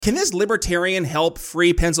Can this libertarian help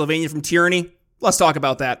free Pennsylvania from tyranny? Let's talk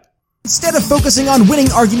about that. Instead of focusing on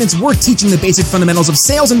winning arguments, we're teaching the basic fundamentals of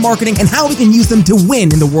sales and marketing and how we can use them to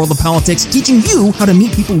win in the world of politics, teaching you how to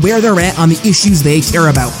meet people where they're at on the issues they care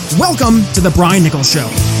about. Welcome to The Brian Nichols Show.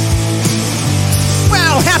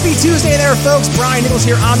 Well, happy Tuesday there, folks. Brian Nichols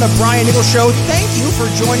here on The Brian Nichols Show. Thank you for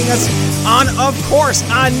joining us on, of course,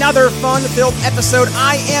 another fun-filled episode.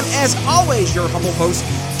 I am, as always, your humble host,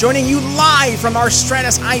 joining you live from our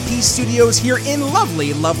Stratus IP studios here in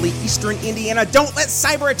lovely Eastern Indiana. Don't let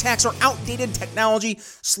cyber attacks or outdated technology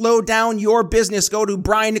slow down your business. Go to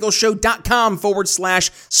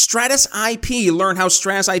briannicholsshow.com/Stratus IP. Learn how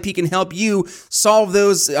Stratus IP can help you solve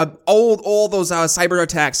those cyber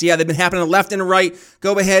attacks. Yeah, they've been happening left and right.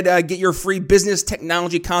 Go ahead, get your free business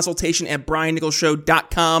technology consultation at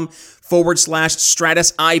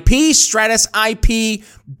briannicholsshow.com/Stratus IP. Stratus IP,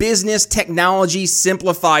 business technology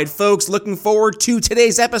simplified. Folks, looking forward to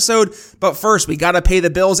today's episode. But first, we got to pay the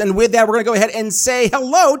bills. And with that, we're going to go ahead and say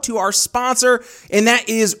hello to our sponsor, and that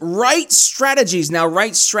is Right Strategies. Now,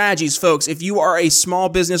 Right Strategies, folks, if you are a small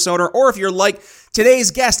business owner or if you're like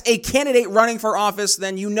today's guest, a candidate running for office,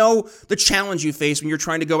 then you know the challenge you face when you're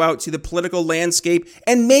trying to go out to the political landscape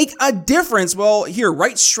and make a difference. Well, here,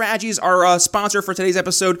 Right Strategies, our sponsor for today's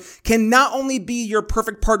episode, can not only be your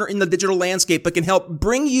perfect partner in the digital landscape, but can help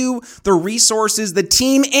bring you the resources, the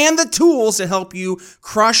team, and the tools to help you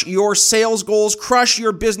crush your sales goals, crush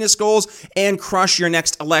your business goals, and crush your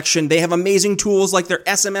next election. They have amazing tools like their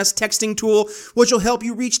SMS texting tool, which will help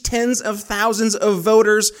you reach tens of thousands of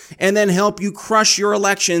voters and then help you crush your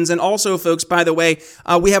elections. And also, folks, by the way,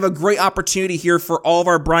 we have a great opportunity here for all of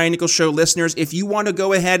our Brian Nichols Show listeners. If you want to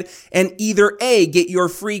go ahead and either A, get your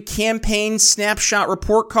free campaign snapshot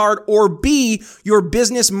report card, or B, your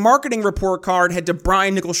business marketing report card, head to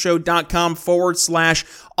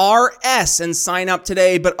briannicholsshow.com/RS and sign up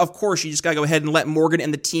today. But of course, you just got to go ahead and let Morgan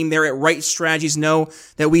and the team there at Right Strategies know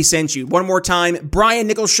that we sent you. One more time,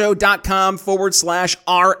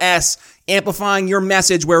 briannicholsshow.com/RS. Amplifying your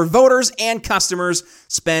message where voters and customers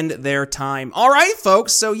spend their time. All right,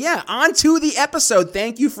 folks. So yeah, on to the episode.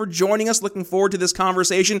 Thank you for joining us. Looking forward to this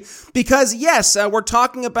conversation because yes, we're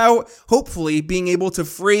talking about hopefully being able to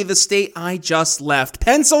free the state I just left,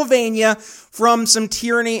 Pennsylvania, from some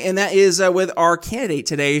tyranny. And that is with our candidate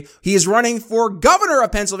today. He is running for governor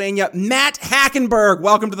of Pennsylvania, Matt Hackenberg.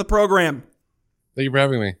 Welcome to the program. Thank you for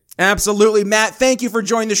having me. Absolutely, Matt. Thank you for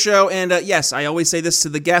joining the show. And yes, I always say this to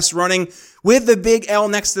the guests running with the big L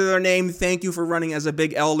next to their name. Thank you for running as a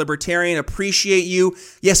big L libertarian. Appreciate you.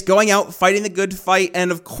 Yes, going out, fighting the good fight.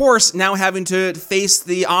 And of course, now having to face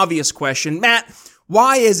the obvious question. Matt,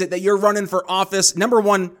 why is it that you're running for office, number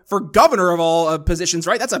one, for governor of all positions,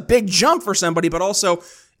 right? That's a big jump for somebody, but also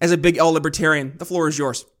as a big L libertarian. The floor is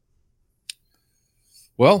yours.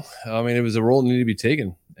 Well, I mean, it was a role that needed to be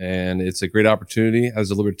taken. And it's a great opportunity as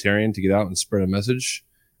a libertarian to get out and spread a message,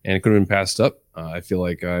 and it could have been passed up. I feel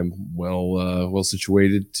like I'm well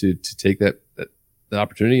situated to take that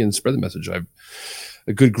opportunity and spread the message. I've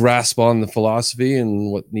a good grasp on the philosophy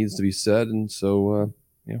and what needs to be said, and so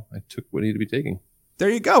I took what needed to be taken. There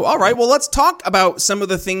you go. All right. Well, let's talk about some of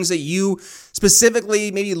the things that you specifically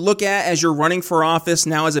maybe look at as you're running for office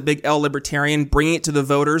now as a big L libertarian, bringing it to the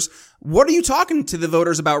voters. What are you talking to the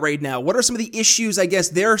voters about right now? What are some of the issues, I guess,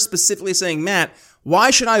 they're specifically saying, Matt, why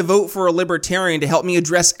should I vote for a libertarian to help me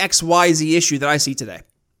address XYZ issue that I see today?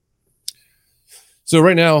 So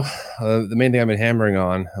right now, the main thing I've been hammering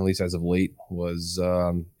on, at least as of late, was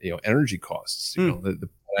energy costs.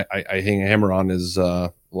 I hang a hammer on is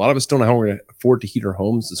a lot of us don't know how we're going to afford to heat our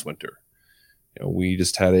homes this winter. We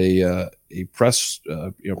just had a press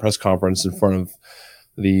conference in front of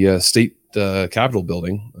the state Capitol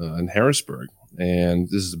building in Harrisburg, and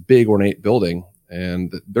this is a big ornate building, and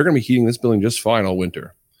they're going to be heating this building just fine all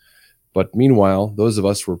winter. But meanwhile, those of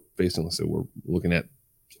us we're looking at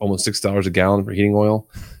almost $6 a gallon for heating oil.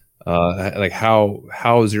 Like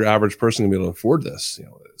how is your average person going to be able to afford this?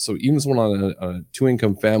 So even someone on a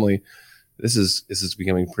 2-income family, this is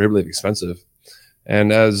becoming prohibitively expensive.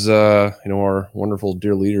 And as our wonderful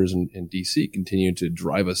dear leaders in DC continue to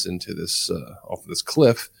drive us into this off of this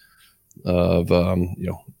cliff of the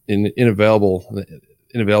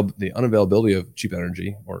unavailability of cheap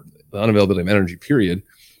energy, or the unavailability of energy period,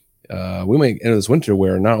 we might enter this winter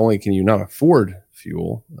where not only can you not afford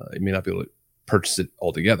fuel, you may not be able to purchase it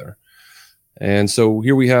altogether. And so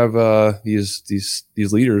here we have these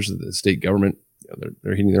leaders of the state government.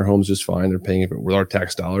 They're heating their homes just fine. They're paying it with our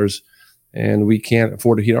tax dollars, and we can't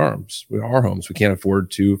afford to heat our homes. We can't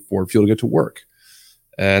afford fuel to get to work.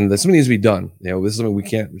 And that's something that needs to be done. This is something we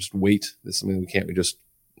can't just wait. This is something we can't just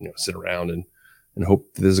sit around and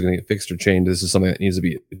hope that this is going to get fixed or changed. This is something that needs to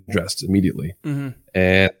be addressed immediately. Mm-hmm.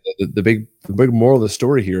 And the big moral of the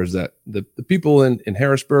story here is that the people in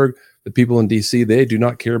Harrisburg, the people in DC, they do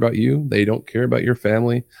not care about you. They don't care about your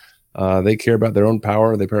family. They care about their own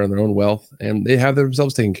power. They care about their own wealth, and they have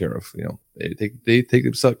themselves taken care of. They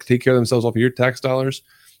take care of themselves off of your tax dollars,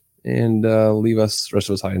 and leave us, the rest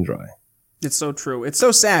of us, high and dry. It's so true. It's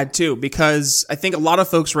so sad too, because I think a lot of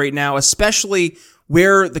folks right now, especially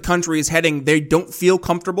where the country is heading, they don't feel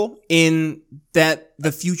comfortable in that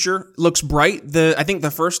the future looks bright. I think the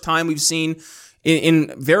first time we've seen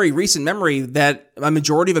in very recent memory that a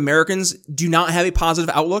majority of Americans do not have a positive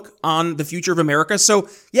outlook on the future of America. So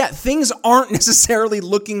yeah, things aren't necessarily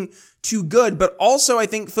looking too good, but also I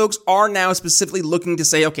think folks are now specifically looking to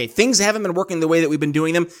say, okay, things haven't been working the way that we've been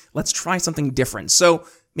doing them. Let's try something different. So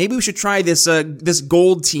maybe we should try this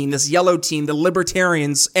gold team, this yellow team, the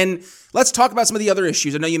Libertarians, and let's talk about some of the other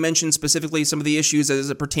issues. I know you mentioned specifically some of the issues as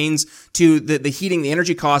it pertains to the heating, the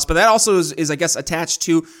energy costs, but that also is I guess, attached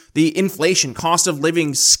to the inflation, cost of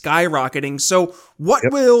living skyrocketing. So what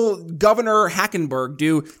will Governor Hackenberg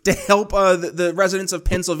do to help the residents of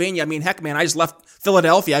Pennsylvania? I mean, heck, man, I just left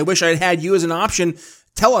Philadelphia. I wish I had you as an option.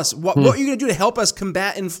 Tell us, what are you going to do to help us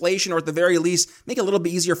combat inflation, or at the very least, make it a little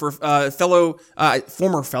bit easier for former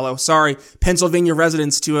Pennsylvania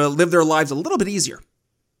residents to live their lives a little bit easier?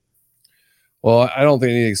 Well, I don't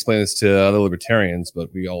think I need to explain this to other libertarians,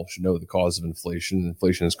 but we all should know the cause of inflation.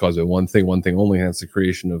 Inflation is caused by one thing only, and that's the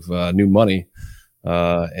creation of new money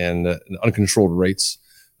and uncontrolled rates.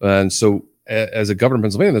 And so as a governor of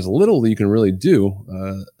Pennsylvania, there's little that you can really do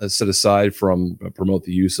set aside from promote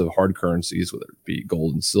the use of hard currencies, whether it be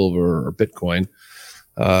gold and silver or Bitcoin.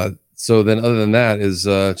 So then other than that is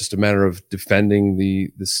just a matter of defending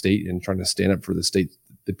the state and trying to stand up for the state,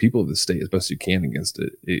 the people of the state as best you can against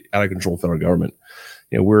it out of control federal government.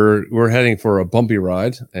 We're heading for a bumpy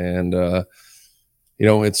ride, and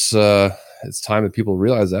it's time that people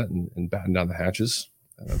realize that and batten down the hatches.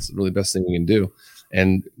 And that's the really best thing we can do.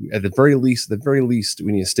 And at the very least,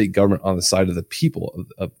 we need a state government on the side of the people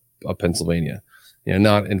of Pennsylvania.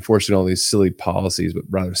 Not enforcing all these silly policies, but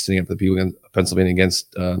rather standing up for the people of Pennsylvania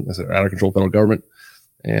against out of control federal government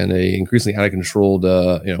and a increasingly out of controlled,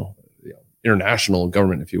 international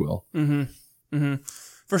government, if you will. Mm-hmm. Mm-hmm.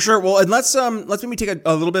 For sure. Well, and let's maybe take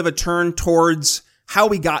a little bit of a turn towards how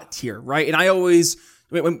we we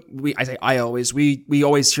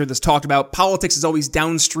always hear this talked about. Politics is always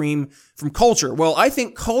downstream from culture. Well, I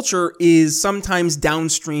think culture is sometimes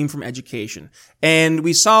downstream from education. And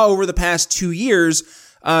we saw over the past 2 years,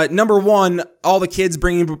 number one, all the kids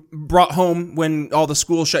brought home when all the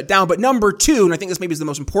schools shut down. But number two, and I think this maybe is the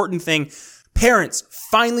most important thing, parents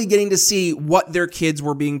finally getting to see what their kids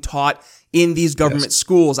were being taught in these government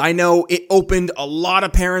schools. I know it opened a lot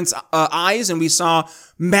of parents' eyes, and we saw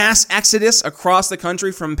mass exodus across the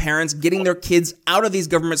country from parents getting their kids out of these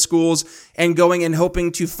government schools and going and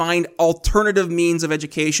hoping to find alternative means of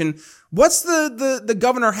education. What's the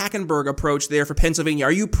Governor Hackenberg approach there for Pennsylvania?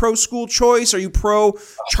 Are you pro school choice? Are you pro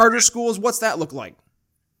charter schools? What's that look like?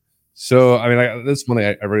 So, I mean, that's one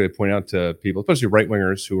thing I really point out to people, especially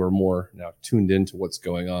right-wingers who are more now tuned into what's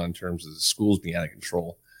going on in terms of the schools being out of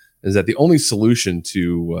control, is that the only solution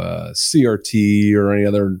to CRT or any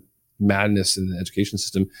other madness in the education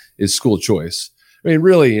system is school choice. I mean,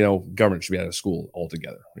 really, government should be out of school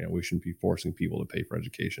altogether. We shouldn't be forcing people to pay for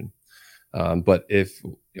education. But if,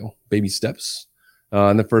 baby steps,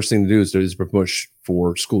 and the first thing to do is push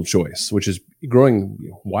for school choice, which is growing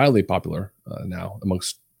wildly popular now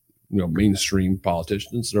amongst mainstream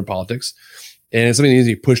politicians or politics, and it's something that needs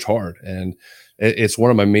to be pushed hard. And it's one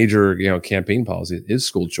of my major campaign policies is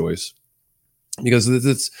school choice, because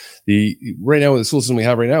it's right now with the school system we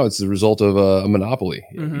have right now, it's the result of a monopoly.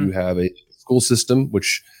 Mm-hmm. You have a school system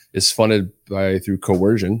which is funded through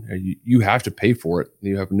coercion. You have to pay for it.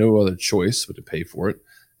 You have no other choice but to pay for it,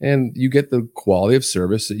 and you get the quality of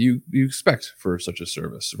service that you expect for such a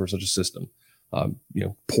service, for such a system.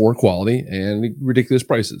 Poor quality and ridiculous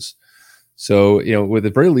prices. So, with the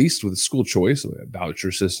very least, with school choice,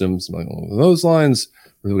 voucher systems, along those lines,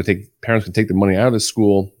 parents can take the money out of the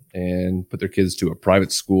school and put their kids to a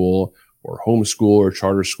private school or homeschool or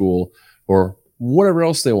charter school or whatever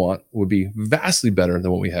else they want, would be vastly better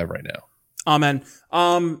than what we have right now. Amen.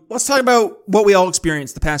 Let's talk about what we all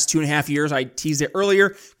experienced the past 2.5 years. I teased it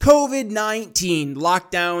earlier. COVID-19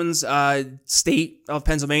 lockdowns, state of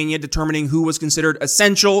Pennsylvania determining who was considered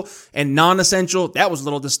essential and non-essential. That was a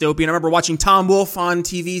little dystopian. I remember watching Tom Wolfe on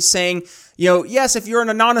TV saying, yes, if you're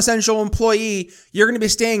a non-essential employee, you're going to be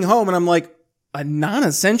staying home. And I'm like, a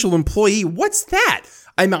non-essential employee? What's that?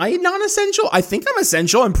 Am I non-essential? I think I'm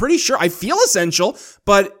essential. I'm pretty sure I feel essential,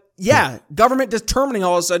 but yeah, government determining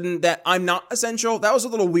all of a sudden that I'm not essential, that was a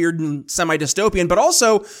little weird and semi-dystopian. But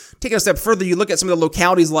also, taking a step further, you look at some of the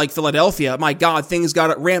localities like Philadelphia. My God, things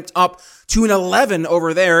got ramped up to an 11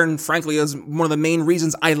 over there. And frankly, it was one of the main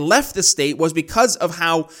reasons I left the state was because of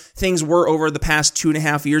how things were over the past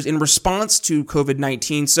 2.5 years in response to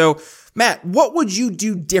COVID-19. So, Matt, what would you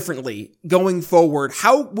do differently going forward?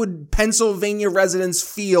 How would Pennsylvania residents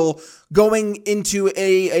feel going into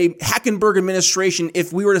a Hackenberg administration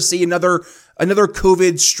if we were to see another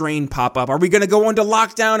COVID strain pop up? Are we going to go into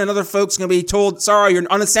lockdown and other folks going to be told, sorry, you're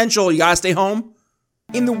unessential, you got to stay home?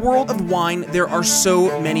 In the world of wine, there are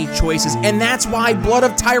so many choices, and that's why Blood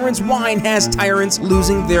of Tyrants Wine has tyrants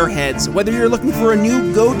losing their heads. Whether you're looking for a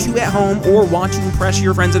new go-to at home or want to impress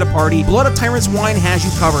your friends at a party, Blood of Tyrants Wine has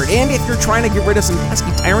you covered. And if you're trying to get rid of some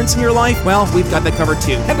pesky tyrants in your life, well, we've got that covered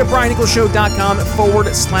too. Head to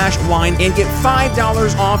BrianNicholsShow.com/wine and get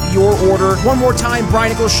 $5 off your order. One more time,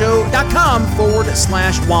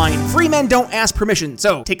 BrianNicholsShow.com/wine. Free men don't ask permission,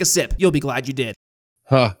 so take a sip. You'll be glad you did.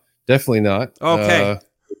 Huh. Definitely not. Okay.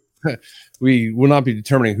 We will not be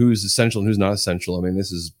determining who's essential and who's not essential. I mean,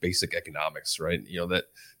 this is basic economics, right? You know, that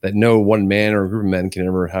no one man or a group of men can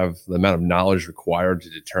ever have the amount of knowledge required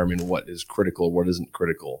to determine what is critical, what isn't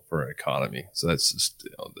critical for an economy. So that's just,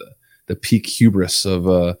 you know, the peak hubris of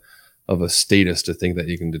a statist to think that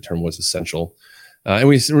you can determine what's essential. And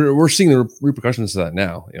we're seeing the repercussions of that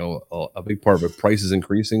now. You know, a big part of it, price is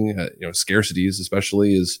increasing. You know, scarcities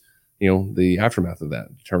especially is, you know, the aftermath of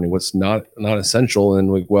that, determining what's not essential,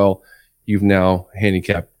 and like, well, you've now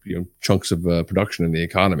handicapped, you know, chunks of production in the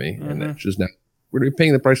economy, and that's just now we're going to be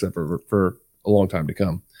paying the price of that for a long time to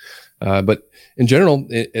come. But in general,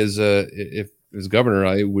 as governor,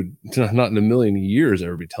 I would not in a million years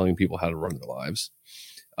ever be telling people how to run their lives.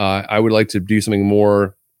 I would like to do something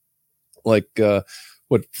more like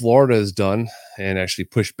what Florida has done, and actually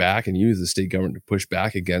push back and use the state government to push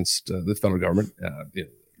back against the federal government. You know,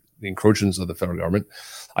 the encroachments of the federal government.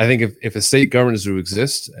 I think if a state government is to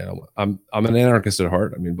exist, I'm an anarchist at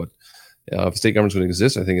heart. I mean, but if a state government is going to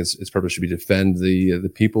exist, I think its purpose should be to defend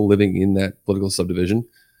the people living in that political subdivision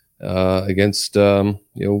against you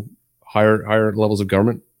know, higher levels of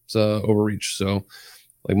government overreach. So,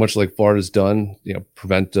 like much like Florida's done, you know,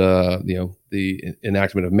 prevent you know, the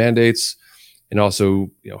enactment of mandates, and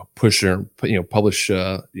also, you know, push or, you know, publish you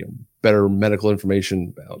know, better medical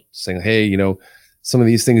information about saying, hey, you know, some of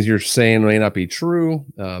these things you're saying may not be true.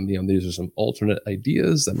 You know, these are some alternate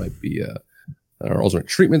ideas that might be, or alternate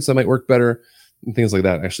treatments that might work better, and things like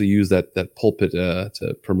that. Actually use that pulpit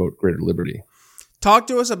to promote greater liberty. Talk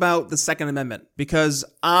to us about the Second Amendment, because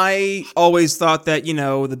I always thought that, you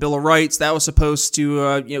know, the Bill of Rights, that was supposed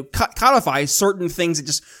to, you know, codify certain things that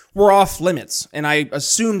just were off limits. And I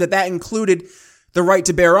assumed that included the right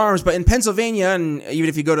to bear arms. But in Pennsylvania, and even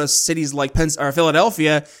if you go to cities like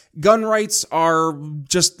Philadelphia, gun rights are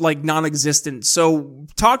just like non-existent. So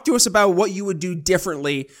talk to us about what you would do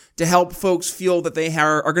differently to help folks feel that they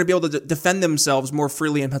are going to be able to defend themselves more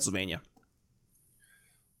freely in Pennsylvania.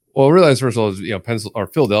 Well, realize first of all, you know,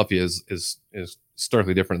 Philadelphia is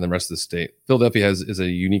starkly different than the rest of the state. Philadelphia is a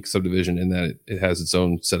unique subdivision in that it has its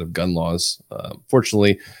own set of gun laws.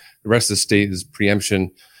 Fortunately, the rest of the state is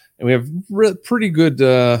preemption, and we have pretty good,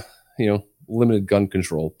 you know, limited gun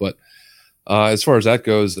control. But as far as that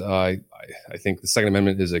goes, I think the Second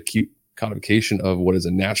Amendment is a cute codification of what is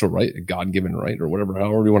a natural right, a God-given right, or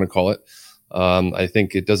however you want to call it. I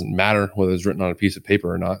think it doesn't matter whether it's written on a piece of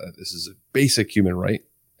paper or not. This is a basic human right,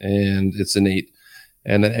 and it's innate.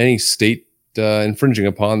 And that any state infringing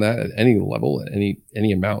upon that at any level, at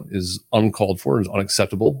any amount, is uncalled for, is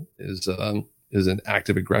unacceptable, is an act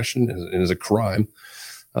of aggression, and is a crime.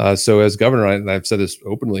 So as governor, and I've said this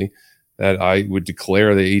openly, that I would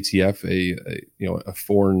declare the ATF a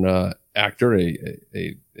foreign actor, a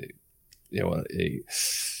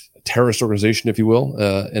terrorist organization, if you will,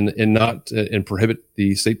 and prohibit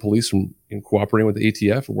the state police from cooperating with the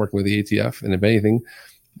ATF and working with the ATF. And if anything,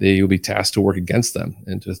 they will be tasked to work against them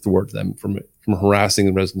and to thwart them from harassing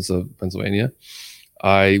the residents of Pennsylvania.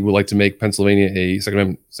 I would like to make Pennsylvania a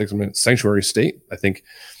Second Amendment sanctuary state. I think,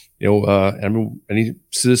 any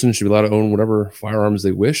citizen should be allowed to own whatever firearms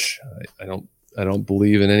they wish. I don't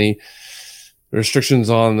believe in any restrictions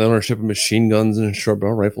on the ownership of machine guns and short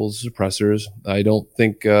barrel rifles, suppressors. I don't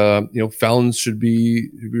think felons should be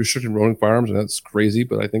restricted from owning firearms, and that's crazy.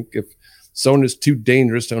 But I think if someone is too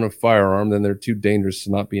dangerous to own a firearm, then they're too dangerous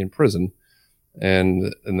to not be in prison,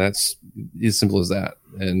 and that's as simple as that.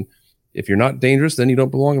 And if you're not dangerous, then you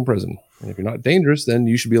don't belong in prison. And if you're not dangerous, then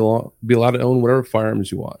you should be allowed to own whatever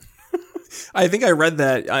firearms you want. I think I read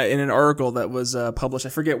that in an article that was published. I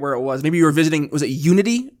forget where it was. Maybe you were visiting. Was it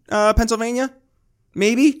Unity, Pennsylvania?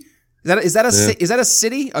 Maybe is that a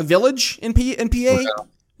city, a village in PA?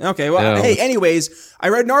 Okay. Well, hey. Anyways, I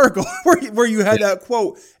read an article where you had that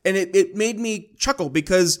quote, and it made me chuckle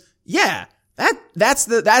because that's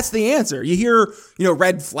the answer. You hear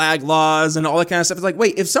red flag laws and all that kind of stuff. It's like,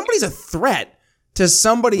 wait, if somebody's a threat to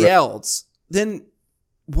somebody else, then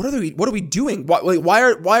what are we doing?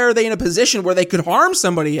 Why are they in a position where they could harm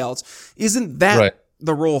somebody else? Isn't that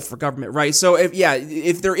the role for government, right? So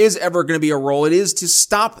if there is ever going to be a role, it is to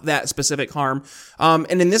stop that specific harm.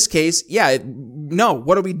 And in this case, no,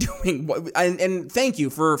 what are we doing? And thank you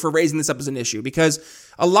for raising this up as an issue, because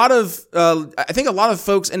I think a lot of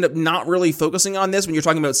folks end up not really focusing on this when you're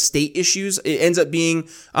talking about state issues. It ends up being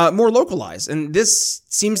more localized. And this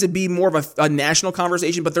seems to be more of a national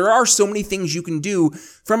conversation, but there are so many things you can do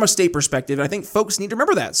from a state perspective. And I think folks need to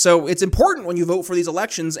remember that. So it's important when you vote for these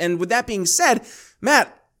elections. And with that being said,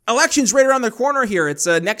 Matt, election's right around the corner here. It's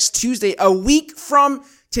next Tuesday, a week from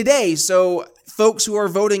today. So folks who are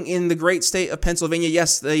voting in the great state of Pennsylvania,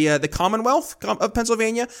 yes, the Commonwealth of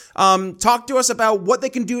Pennsylvania, talk to us about what they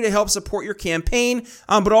can do to help support your campaign.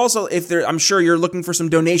 But also, I'm sure you're looking for some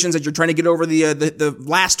donations as you're trying to get over the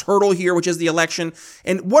last hurdle here, which is the election.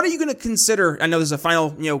 And what are you going to consider? I know there's a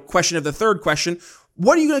final question of the third question.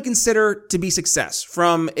 What are you going to consider to be success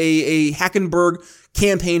from a Hackenberg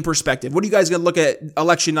campaign perspective? What are you guys going to look at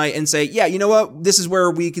election night and say, yeah, you know what? This is where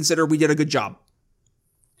we consider we did a good job?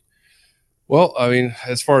 Well, I mean,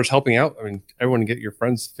 as far as helping out, I mean, everyone get your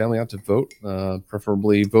friends, family out to vote.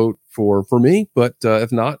 Preferably vote for me, but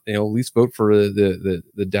if not, at least vote for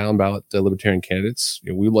the down ballot Libertarian candidates.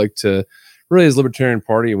 We like to really, as Libertarian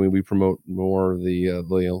Party, we promote more the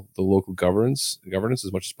local governance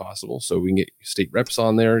as much as possible. So we can get state reps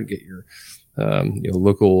on there and get your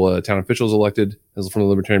local town officials elected from the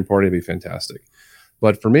Libertarian Party. It'd be fantastic.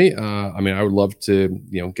 But for me, I would love to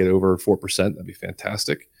get over 4%. That'd be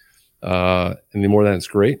fantastic. And the more than it's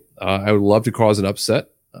great. I would love to cause an upset.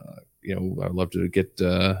 I'd love to get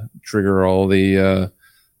trigger all the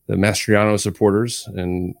Mastriano supporters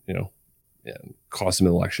and cost them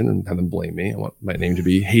an election and have them blame me. I want my name to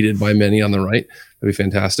be hated by many on the right. That'd be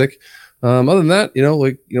fantastic. Other than that,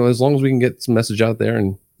 as long as we can get some message out there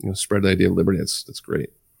and spread the idea of liberty, that's great.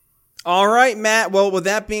 All right, Matt. Well, with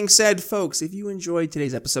that being said, folks, if you enjoyed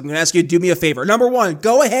today's episode, I'm going to ask you to do me a favor. Number one,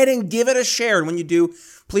 go ahead and give it a share. And when you do,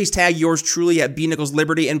 please tag yours truly at B Nichols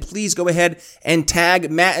Liberty. And please go ahead and tag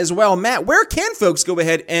Matt as well. Matt, where can folks go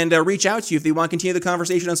ahead and reach out to you if they want to continue the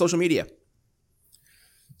conversation on social media?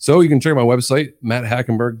 So you can check out my website,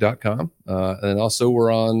 matthackenberg.com. And then also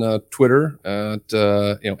we're on Twitter at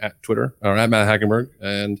Twitter or at Matt Hackenberg,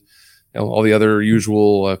 and all the other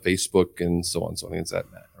usual Facebook and so on. So I think it's at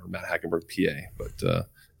Matt Hackenberg PA. But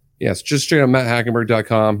it's just check out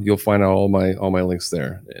matthackenberg.com. You'll find out all my links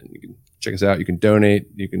there, and you can check us out. You can donate.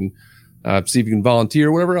 You can see if you can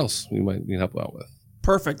volunteer, whatever else we can help out with.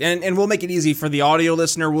 Perfect. And we'll make it easy for the audio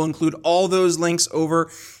listener. We'll include all those links over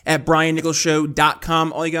at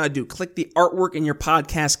briannicholsshow.com. All you got to do, click the artwork in your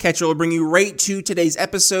podcast catcher. It'll bring you right to today's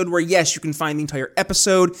episode where, yes, you can find the entire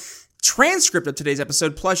episode, transcript of today's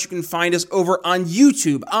episode. Plus, you can find us over on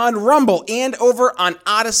YouTube, on Rumble, and over on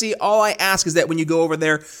Odyssey. All I ask is that when you go over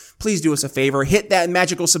there, please do us a favor. Hit that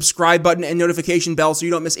magical subscribe button and notification bell so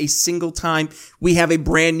you don't miss a single time we have a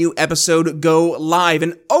brand new episode go live.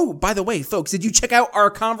 And oh, by the way, folks, did you check out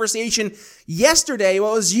our conversation yesterday?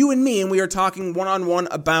 Well, it was you and me, and we were talking one-on-one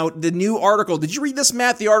about the new article. Did you read this,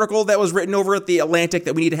 Matt? The article that was written over at The Atlantic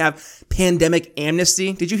that we need to have pandemic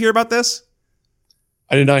amnesty. Did you hear about this?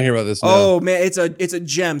 I did not hear about this. No. Oh man, it's a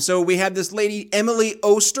gem. So we have this lady, Emily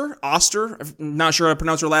Oster, I'm not sure how to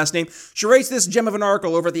pronounce her last name. She writes this gem of an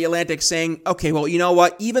article over at The Atlantic saying, okay, well, you know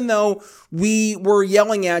what? Even though we were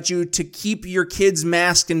yelling at you to keep your kids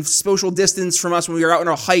masked and social distance from us when we were out on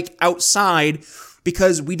a hike outside,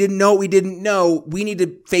 because we didn't know what we didn't know, we need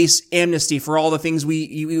to face amnesty for all the things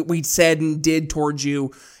we said and did towards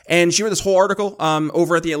you. And she wrote this whole article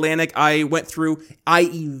over at The Atlantic. I went through, I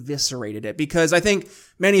eviscerated it because I think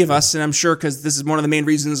many of us, and I'm sure because this is one of the main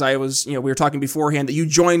reasons I was, we were talking beforehand, that you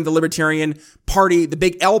joined the Libertarian Party, the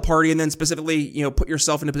Big L Party, and then specifically, put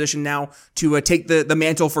yourself in a position now to take the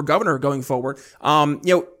mantle for governor going forward.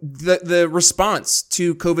 The response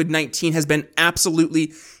to COVID-19 has been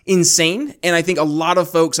absolutely insane. And I think a lot of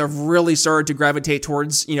folks have really started to gravitate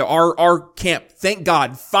towards, our camp. Thank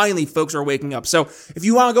God, finally folks are waking up. So if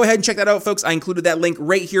you want want to go ahead and check that out, folks, I included that link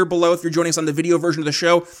right here below if you're joining us on the video version of the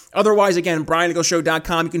show. Otherwise, again,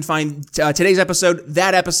 BrianNicholsShow.com. You can find today's episode,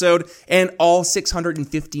 that episode, and all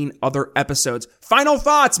 615 other episodes. Final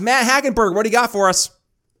thoughts, Matt Hackenberg, what do you got for us?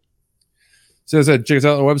 So as I said, check us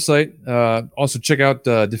out on the website. Also check out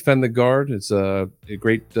Defend the Guard. It's a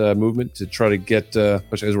great movement to try to get,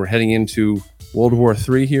 especially as we're heading into World War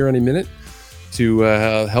III here any minute, to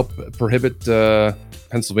help prohibit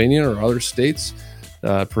Pennsylvania or other states,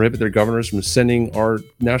 prohibit their governors from sending our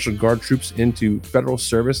National Guard troops into federal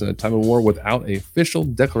service in a time of war without an official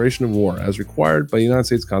declaration of war, as required by the United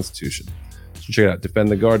States Constitution. So check it out,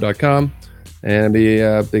 defendtheguard.com, and be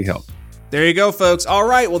a big help. There you go, folks. All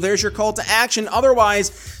right, well, there's your call to action.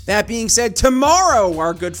 Otherwise, that being said, tomorrow,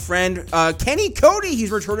 our good friend Kenny Cody,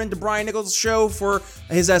 he's returning to Brian Nichols' show for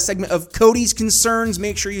his segment of Cody's Concerns.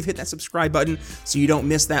 Make sure you've hit that subscribe button so you don't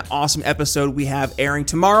miss that awesome episode we have airing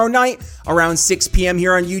tomorrow night around 6 p.m.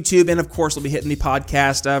 here on YouTube. And, of course, we'll be hitting the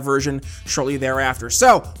podcast version shortly thereafter.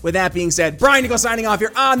 So, with that being said, Brian Nichols signing off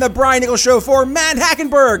here on The Brian Nichols Show for Matt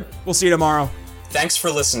Hackenberg. We'll see you tomorrow. Thanks for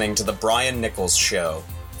listening to The Brian Nichols Show.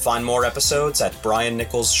 Find more episodes at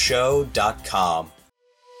briannicholsshow.com.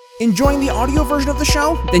 Enjoying the audio version of the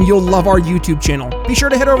show? Then you'll love our YouTube channel. Be sure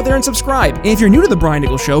to head over there and subscribe. And if you're new to The Brian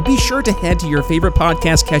Nichols Show, be sure to head to your favorite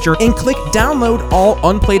podcast catcher and click download all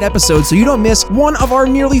unplayed episodes so you don't miss one of our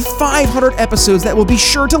nearly 500 episodes that will be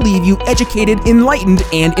sure to leave you educated, enlightened,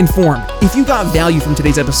 and informed. If you got value from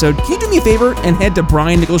today's episode, can you do me a favor and head to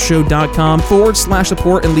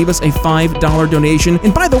briannicholsshow.com/support and leave us a $5 donation?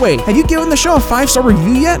 And by the way, have you given the show a 5-star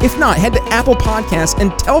review yet? If not, head to Apple Podcasts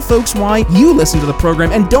and tell folks why you listen to the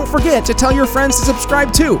program, and don't forget to tell your friends to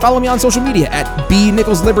subscribe too. Follow me on social media at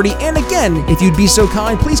bnicholsliberty. And again, if you'd be so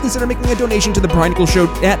kind, please consider making a donation to The Brian Nichols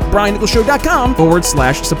Show at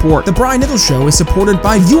briannicholsshow.com/support. The Brian Nichols Show is supported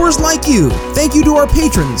by viewers like you. Thank you to our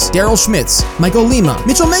patrons, Daryl Schmitz, Michael Lima,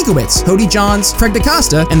 Mitchell Mankiewicz, Cody Johns, Craig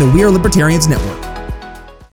DaCosta, and the We Are Libertarians Network.